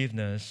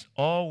forgiveness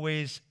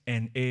always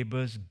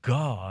enables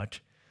God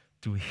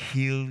to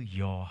heal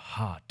your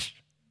heart.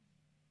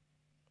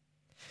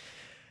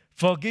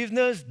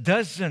 Forgiveness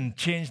doesn't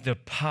change the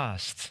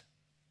past,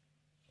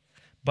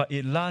 but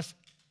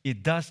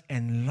it does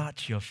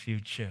enlarge your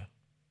future.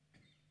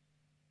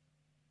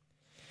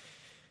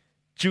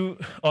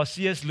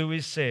 C.S.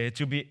 Lewis said,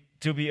 to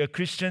be a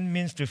Christian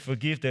means to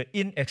forgive the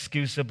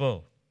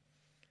inexcusable,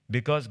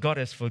 because God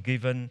has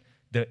forgiven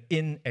the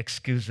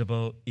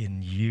inexcusable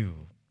in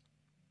you.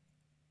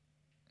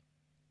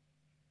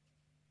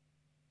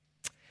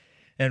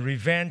 And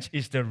revenge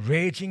is the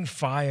raging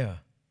fire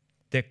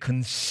that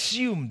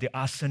consumes the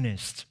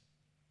arsonist.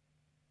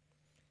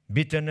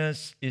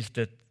 Bitterness is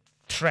the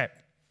trap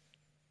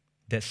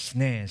that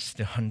snares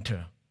the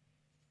hunter.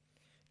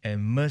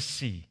 And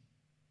mercy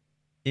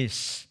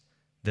is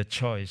the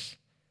choice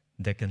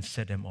that can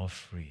set them off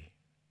free.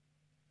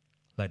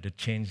 Like the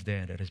chains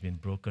there that has been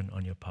broken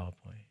on your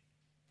PowerPoint.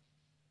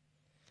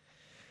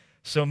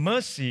 So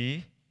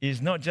mercy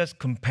is not just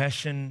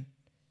compassion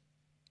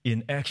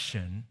in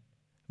action,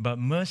 but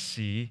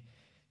mercy,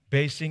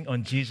 basing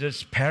on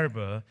Jesus'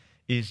 parable,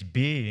 is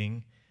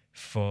being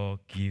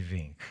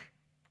forgiving.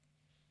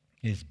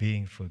 Is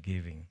being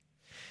forgiving.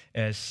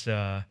 As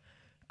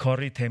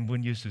Corrie ten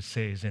Boom used to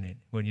say, isn't it?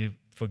 When you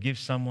forgive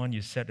someone,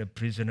 you set a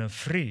prisoner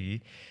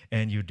free,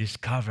 and you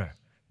discover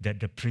that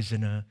the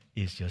prisoner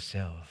is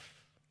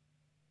yourself.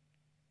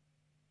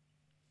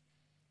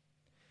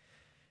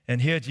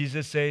 And here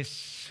Jesus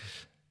says,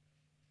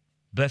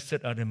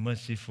 blessed are the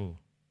merciful,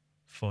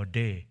 for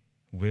they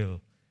will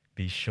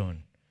be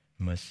shown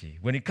mercy.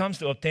 When it comes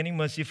to obtaining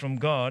mercy from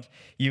God,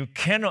 you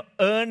cannot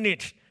earn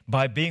it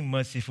by being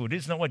merciful.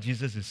 This is not what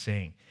Jesus is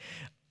saying.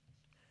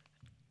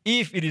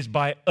 If it is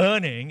by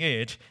earning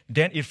it,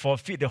 then it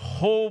forfeits the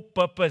whole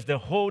purpose, the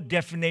whole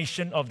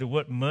definition of the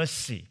word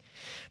mercy.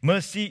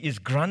 Mercy is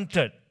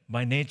granted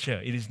by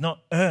nature. It is not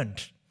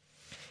earned.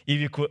 If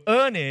you could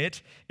earn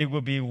it, it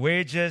would be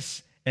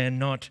wages and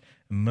not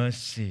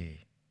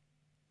mercy.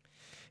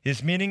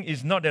 His meaning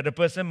is not that a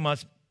person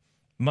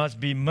must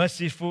be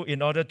merciful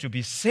in order to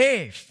be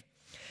saved,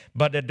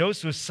 but that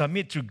those who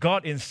submit to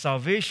God in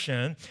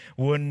salvation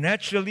will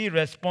naturally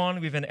respond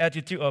with an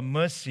attitude of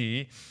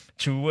mercy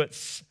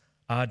towards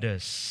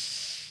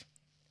others,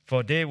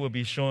 for they will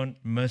be shown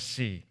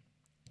mercy.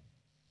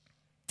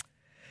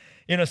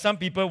 Some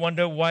people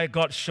wonder why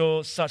God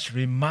showed such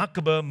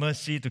remarkable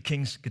mercy to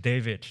King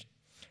David,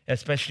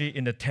 especially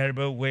in the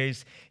terrible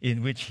ways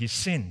in which he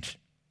sinned.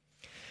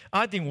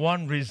 I think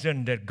one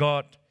reason that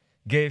God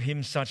gave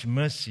him such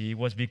mercy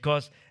was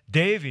because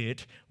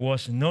David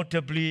was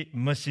notably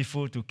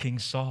merciful to King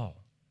Saul.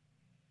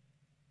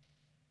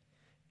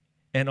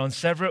 And on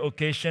several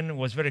occasions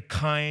was very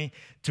kind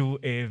to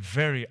a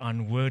very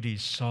unworthy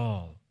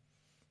Saul.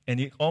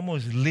 And he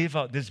almost lived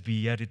out these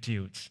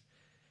beatitudes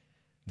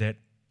that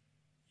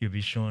you'll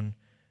be shown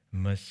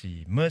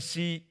mercy.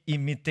 Mercy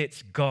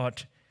imitates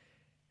God,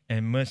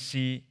 and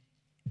mercy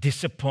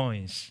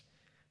disappoints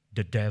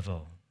the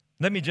devil.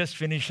 Let me just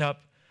finish up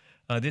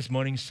this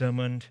morning's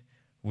sermon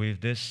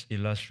with this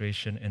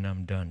illustration, and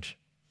I'm done.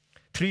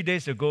 3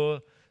 days ago,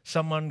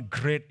 someone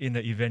great in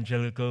the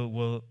evangelical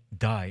world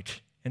died.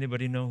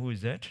 Anybody know who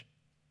is that?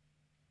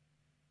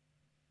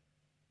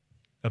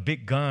 A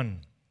big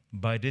gun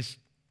by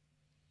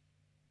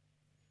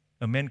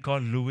a man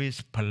called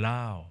Luis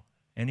Palau.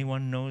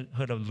 Anyone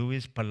heard of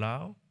Luis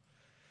Palau?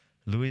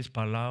 Luis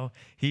Palau,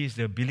 he is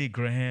the Billy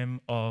Graham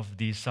of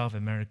the South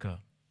America.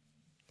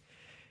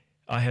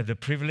 I had the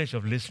privilege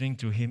of listening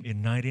to him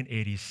in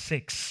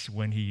 1986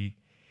 when he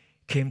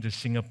came to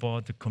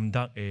Singapore to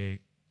conduct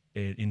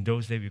in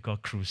those days we call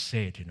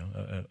crusade,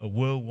 a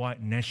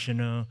worldwide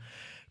national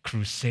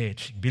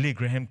crusade. Billy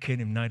Graham came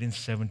in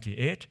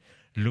 1978.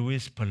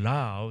 Luis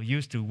Palau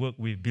used to work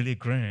with Billy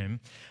Graham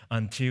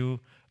until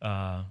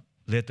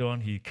later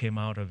on he came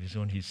out of his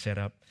own. He set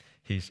up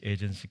his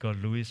agency called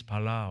Luis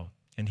Palau.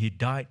 And he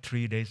died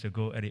 3 days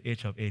ago at the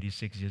age of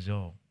 86 years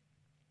old.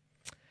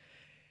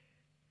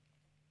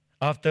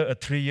 After a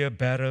 3-year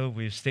battle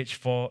with stage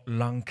 4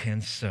 lung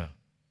cancer,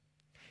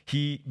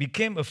 he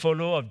became a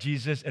follower of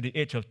Jesus at the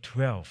age of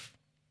 12.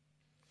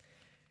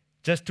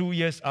 Just 2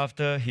 years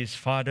after his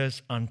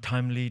father's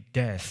untimely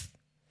death.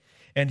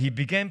 And he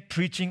began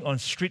preaching on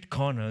street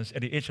corners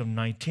at the age of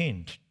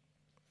 19.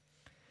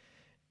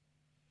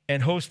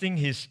 And hosting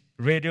his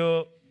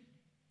radio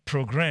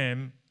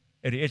program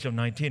at the age of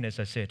 19, as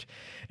I said.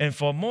 And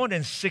for more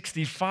than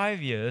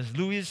 65 years,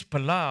 Luis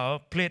Palau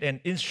played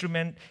an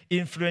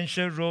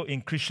influential role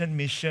in Christian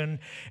mission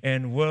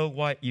and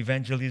worldwide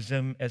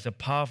evangelism as a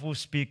powerful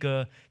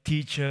speaker,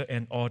 teacher,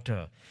 and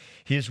author.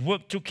 His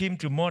work took him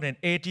to more than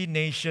 80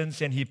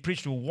 nations, and he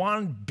preached to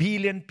 1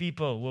 billion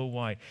people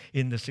worldwide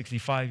in the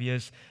 65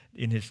 years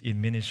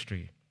in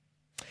ministry.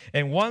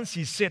 And once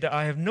he said that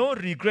I have no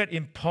regret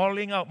in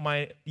pouring out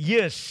my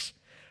years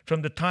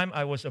from the time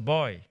I was a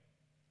boy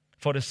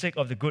for the sake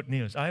of the good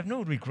news. I have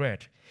no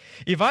regret.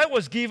 If I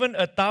was given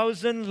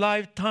 1,000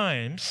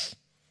 lifetimes,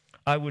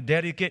 I would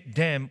dedicate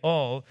them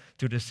all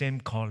to the same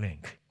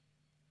calling.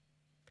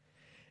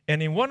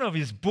 And in one of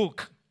his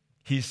books,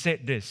 he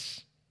said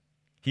this.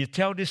 He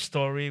told this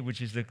story,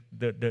 which is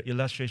the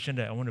illustration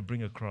that I want to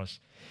bring across.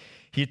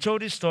 He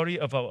told this story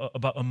about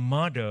a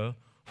mother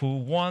who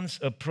once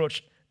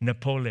approached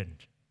Napoleon,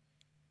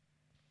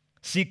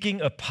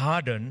 seeking a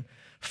pardon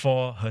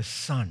for her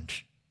son.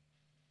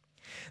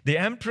 The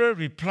emperor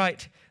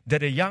replied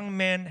that a young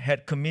man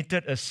had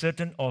committed a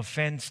certain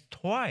offense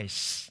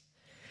twice,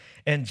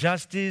 and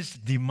justice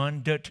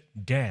demanded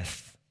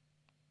death.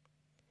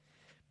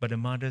 But the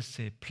mother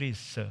said, please,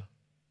 sir,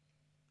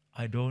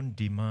 I don't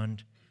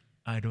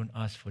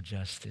ask for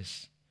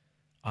justice.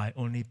 I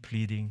only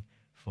pleading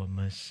for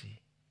mercy.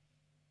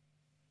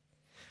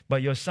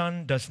 But your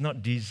son does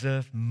not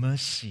deserve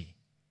mercy,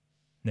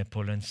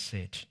 Napoleon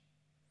said.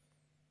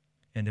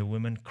 And the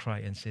woman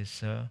cried and said,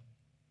 sir,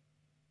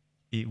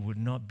 it would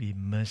not be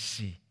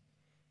mercy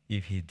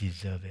if he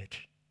deserved it.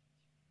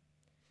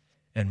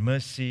 And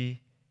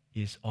mercy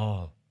is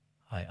all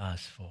I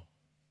ask for.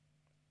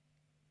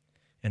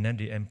 And then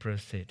the emperor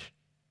said,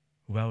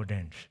 well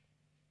then,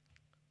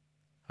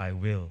 I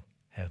will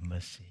have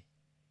mercy.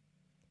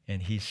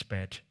 And he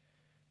spared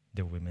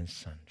the woman's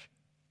son.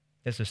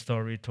 That's a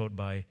story told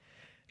by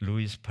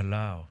Luis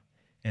Palau.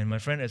 And my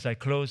friend, as I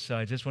close,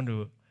 I just want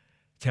to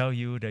tell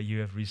you that you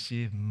have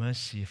received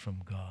mercy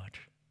from God.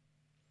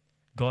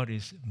 God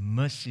is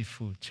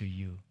merciful to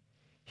you.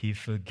 He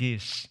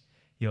forgives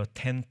your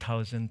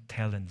 10,000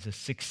 talents, the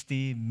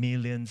 60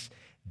 million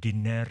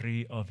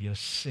denarii of your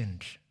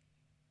sins.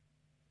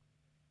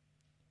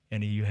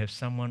 And if you have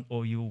someone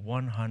owe you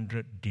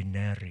 100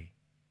 denarii,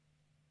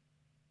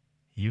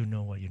 you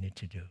know what you need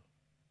to do.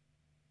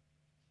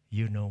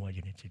 You know what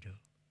you need to do.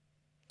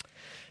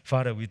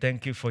 Father, we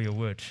thank you for your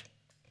word.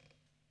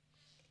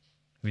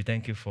 We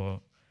thank you for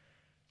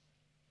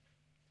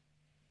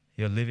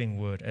your living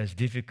word, as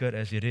difficult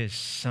as it is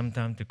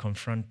sometimes to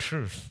confront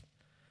truth.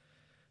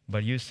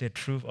 But you said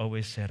truth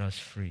always set us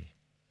free.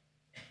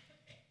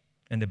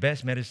 And the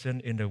best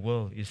medicine in the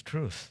world is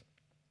truth.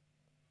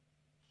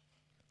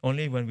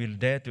 Only when we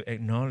dare to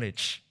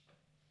acknowledge,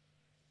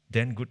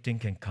 then good thing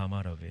can come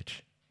out of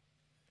it.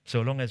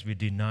 So long as we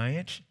deny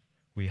it,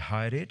 we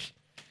hide it,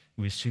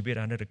 we sweep it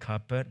under the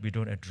carpet, we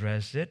don't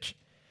address it,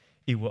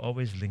 it will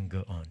always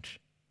linger on.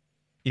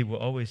 It will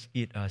always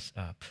eat us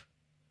up.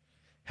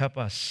 Help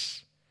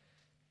us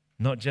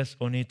not just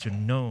only to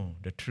know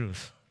the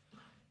truth,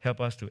 help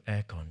us to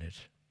act on it.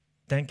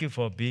 Thank you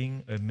for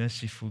being a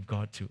merciful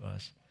God to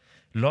us.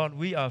 Lord,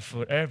 we are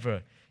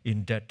forever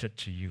indebted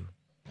to you.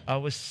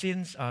 Our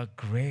sins are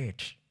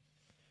great,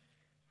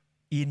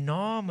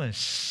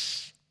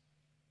 enormous,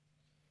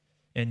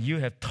 and you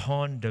have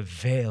torn the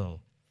veil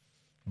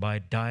by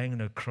dying on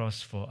the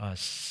cross for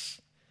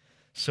us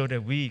so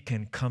that we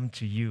can come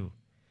to you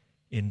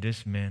in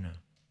this manner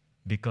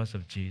because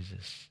of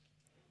Jesus.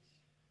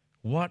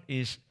 What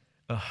is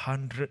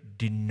 100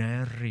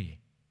 denarii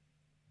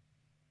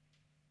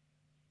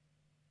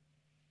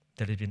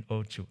that has been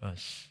owed to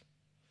us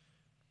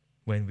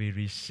when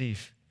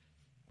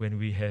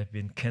we have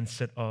been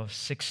cancelled off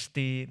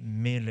 60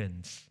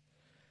 millions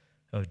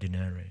of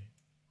denarii?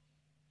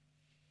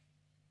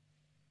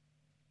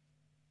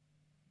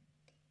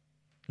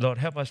 Lord,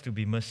 help us to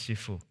be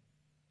merciful.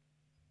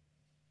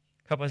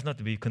 Help us not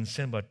to be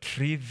concerned about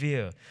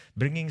trivial,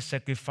 bringing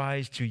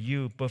sacrifice to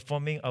you,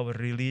 performing our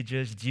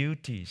religious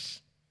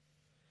duties.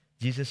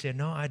 Jesus said,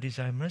 no, I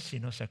desire mercy,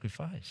 not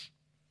sacrifice.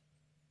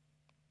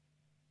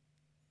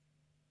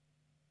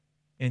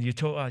 And you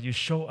told us, you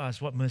show us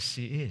what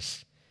mercy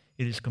is.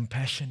 It is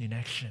compassion in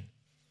action.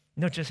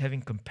 Not just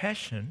having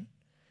compassion,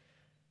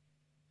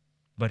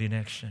 but in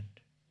action.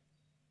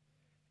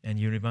 And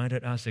you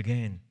reminded us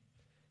again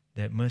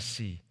that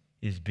mercy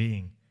is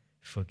being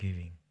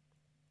forgiving.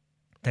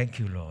 Thank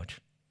you, Lord.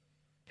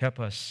 Help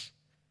us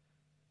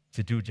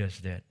to do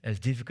just that, as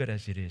difficult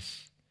as it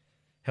is.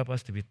 Help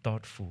us to be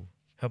thoughtful.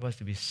 Help us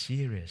to be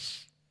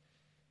serious.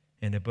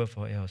 And above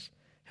all else,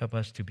 help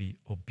us to be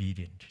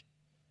obedient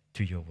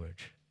to your word.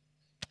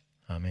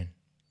 Amen.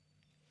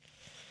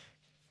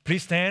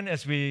 Please stand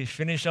as we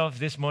finish off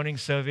this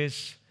morning's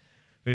service.